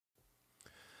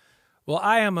Well,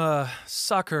 I am a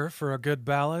sucker for a good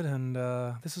ballad, and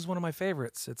this is one of my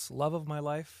favorites. It's Love of My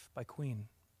Life by Queen.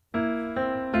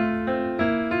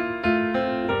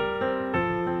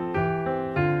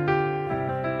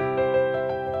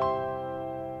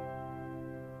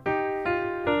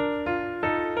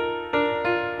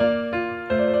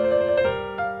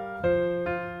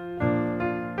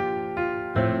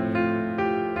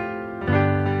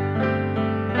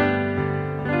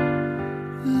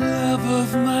 Love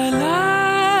of my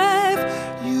life,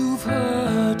 you've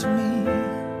hurt me.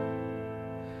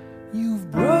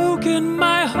 You've broken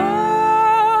my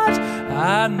heart,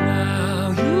 and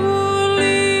now you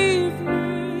leave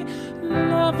me.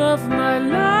 Love of my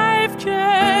life,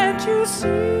 can't you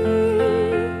see?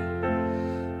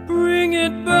 Bring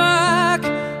it back,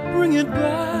 bring it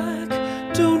back.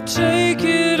 Don't take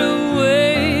it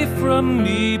away from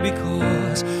me,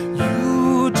 because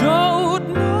you don't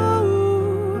know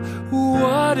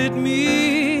what it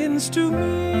means to me.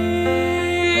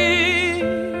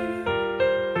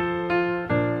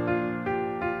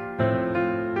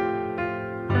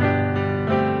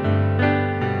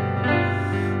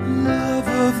 Love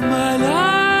of my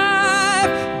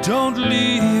life, don't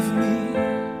leave me.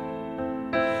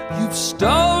 You've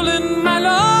stolen my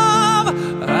love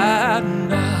and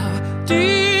now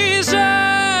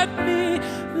desert me.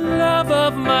 Love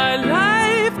of my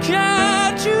life,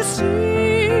 can't you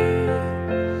see?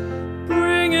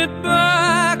 Bring it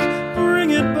back,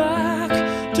 bring it back.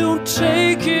 Don't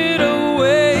take it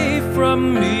away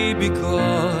from me,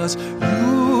 because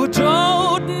you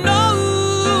don't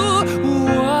know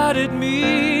what it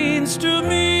means to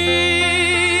me.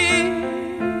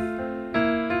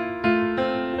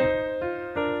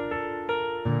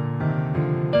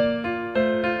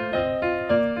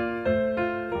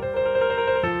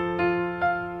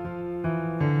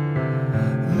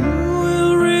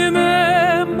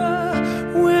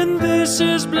 This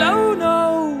is blown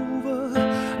over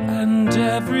and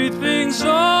everything's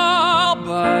all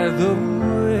by the